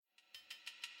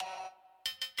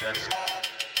That's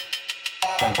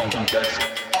Pum pum pum. That's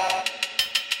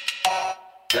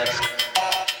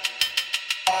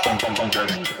Pum pum pum.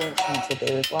 That's Musical instruments will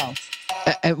do as well.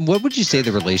 And what would you say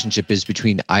the relationship is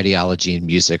between ideology and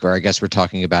music? Or I guess we're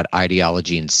talking about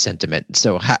ideology and sentiment.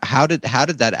 So how did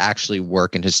that actually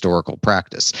work in historical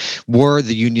practice? Were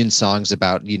the Union songs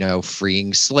about,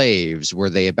 freeing slaves?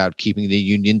 Were they about keeping the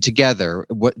Union together?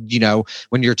 What,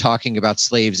 when you're talking about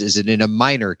slaves, is it in a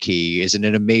minor key? Is it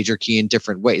in a major key in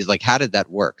different ways? Like, how did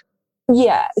that work?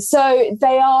 Yeah, so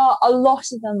a lot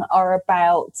of them are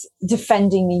about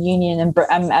defending the Union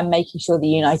and making sure the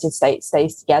United States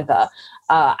stays together,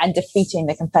 and defeating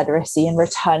the Confederacy and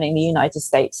returning the United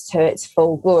States to its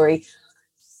full glory.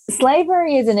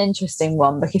 Slavery is an interesting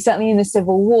one because certainly in the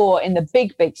Civil War, in the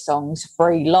big songs, for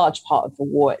a large part of the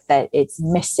war, that it's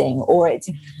missing or it's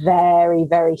very,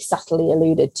 very subtly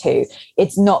alluded to.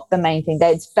 It's not the main thing.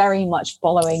 It's very much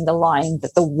following the line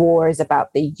that the war is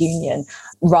about the Union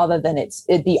rather than it's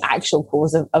the actual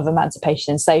cause of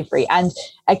emancipation and slavery. And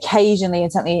occasionally,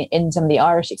 and certainly in some of the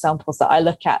Irish examples that I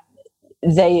look at,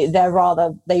 they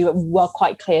were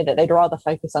quite clear that they'd rather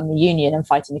focus on the Union and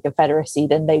fighting the Confederacy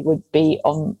than they would be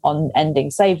on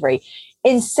ending slavery.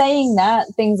 In saying that,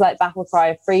 things like Battle Cry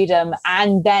of Freedom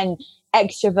and then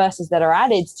extra verses that are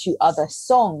added to other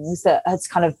songs that has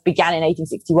kind of began in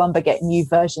 1861 but get new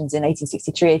versions in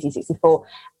 1863, 1864,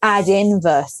 add in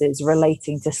verses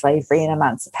relating to slavery and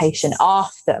emancipation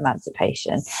after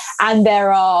emancipation. And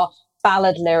there are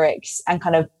ballad lyrics and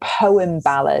kind of poem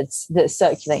ballads that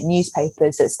circulate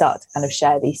newspapers that start to kind of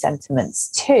share these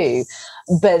sentiments too.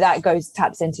 But that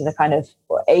taps into the kind of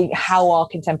how are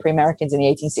contemporary Americans in the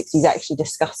 1860s actually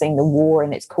discussing the war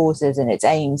and its causes and its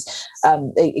aims.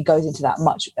 It goes into that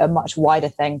a much wider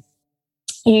thing.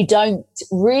 You don't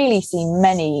really see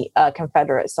many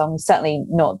Confederate songs, certainly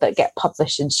not that get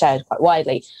published and shared quite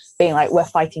widely, being like, we're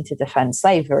fighting to defend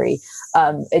slavery.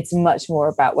 It's much more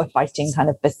about we're fighting kind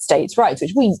of for states' rights,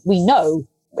 which we know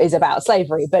is about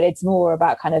slavery, but it's more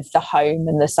about kind of the home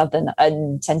and the Southern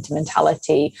and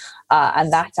sentimentality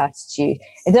and that attitude.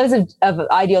 In terms of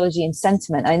ideology and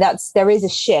sentiment, I mean, there is a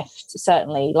shift,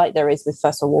 certainly, like there is with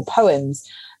First World War poems,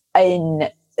 in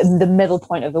the middle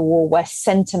point of the war where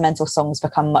sentimental songs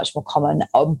become much more common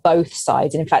on both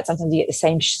sides. And in fact, sometimes you get the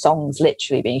same songs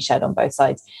literally being shared on both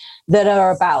sides that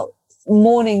are about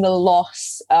mourning the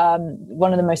loss.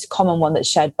 One of the most common one that's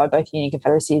shared by both Union and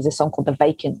Confederacy is a song called The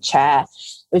Vacant Chair,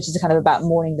 which is kind of about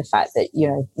mourning the fact that,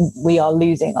 we are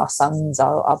losing our sons,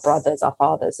 our brothers, our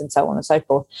fathers, and so on and so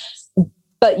forth.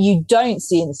 But you don't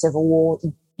see in the Civil War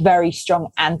very strong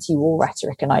anti-war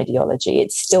rhetoric and ideology.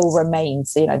 It still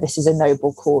remains, this is a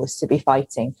noble cause to be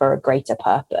fighting for a greater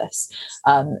purpose.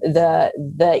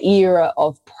 The era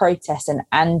of protest and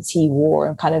anti-war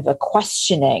and kind of a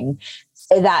questioning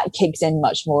that kicks in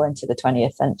much more into the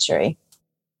 20th century.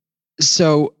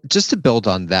 So just to build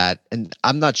on that, and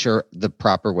I'm not sure the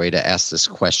proper way to ask this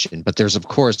question, but there's, of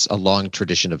course, a long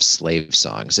tradition of slave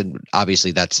songs. And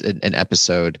obviously that's an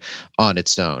episode on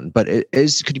its own. But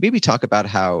could you maybe talk about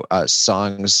how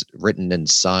songs written and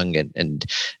sung and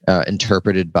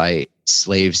interpreted by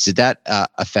slaves, did that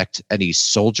affect any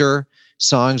soldier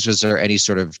songs? Was there any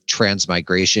sort of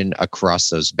transmigration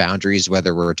across those boundaries,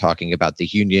 whether we're talking about the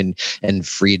Union and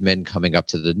freedmen coming up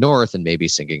to the north and maybe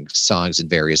singing songs in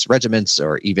various regiments,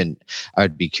 or even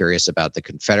I'd be curious about the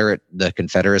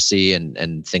Confederacy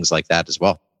and things like that as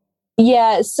well?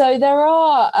 Yeah, so there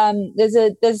are there's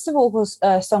a Civil War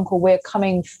song called "We're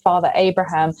Coming, Father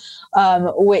Abraham,"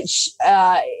 which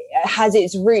has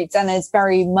its roots and is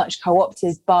very much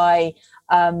co-opted by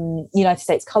United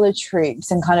States colored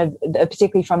troops, and kind of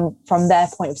particularly from their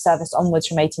point of service onwards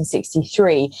from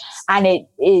 1863. And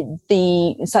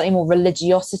the slightly more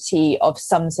religiosity of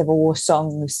some Civil War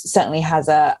songs certainly has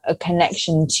a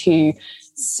connection to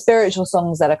spiritual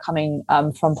songs that are coming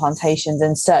from plantations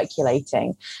and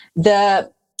circulating. The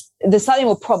slightly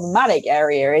more problematic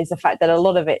area is the fact that a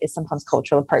lot of it is sometimes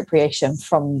cultural appropriation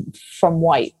from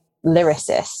white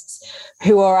lyricists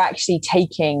who are actually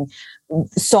taking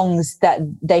songs that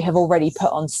they have already put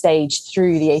on stage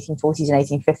through the 1840s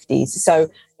and 1850s. So,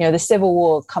 the Civil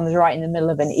War comes right in the middle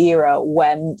of an era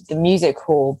when the music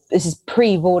hall, this is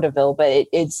pre-vaudeville, but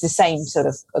it's the same sort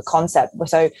of concept.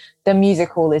 So the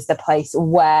music hall is the place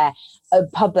where a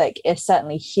public is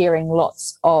certainly hearing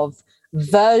lots of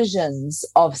versions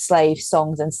of slave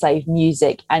songs and slave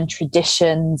music and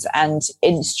traditions and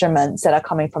instruments that are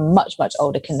coming from much, much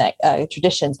older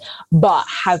traditions, but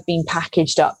have been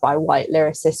packaged up by white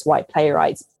lyricists, white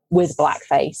playwrights with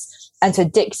blackface. And so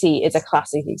Dixie is a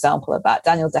classic example of that.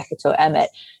 Daniel Decatur Emmett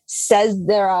says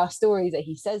there are stories that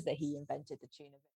he says that he invented the tune of it.